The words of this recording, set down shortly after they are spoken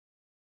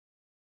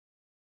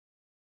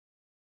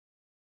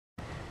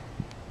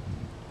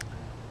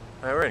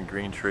Hi, we're in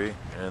Green Tree,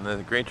 and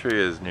the Green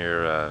Tree is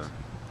near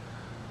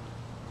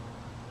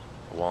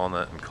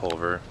Walnut and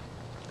Culver.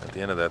 At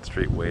the end of that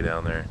street, way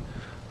down there,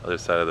 other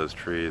side of those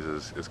trees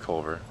is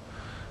Culver.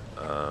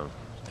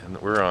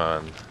 And we're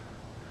on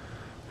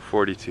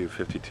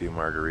 4252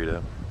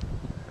 Margarita.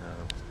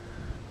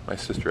 My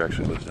sister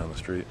actually lives down the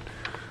street.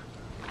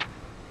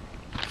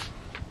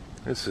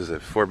 This is a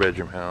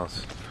 4-bedroom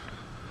house,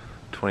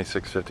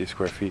 2650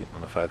 square feet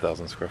on a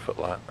 5,000 square foot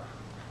lot.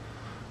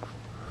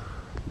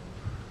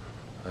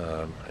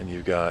 And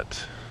you've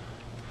got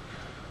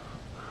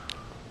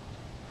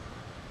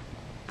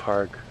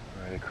park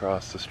right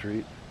across the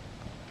street,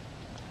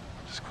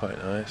 which is quite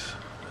nice.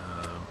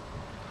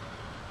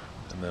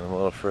 And then a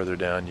little further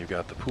down you've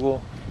got the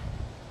pool.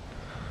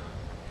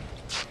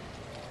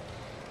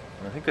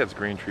 And I think that's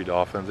Green Tree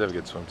Dolphins. They have a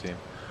good swim team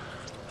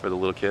for the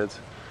little kids.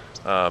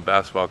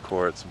 Basketball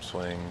court, some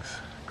swings,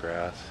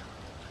 grass,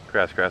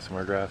 some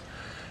more grass.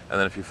 And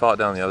then if you follow it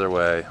down the other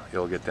way,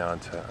 you'll get down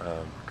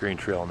to Green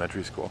Tree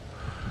Elementary School.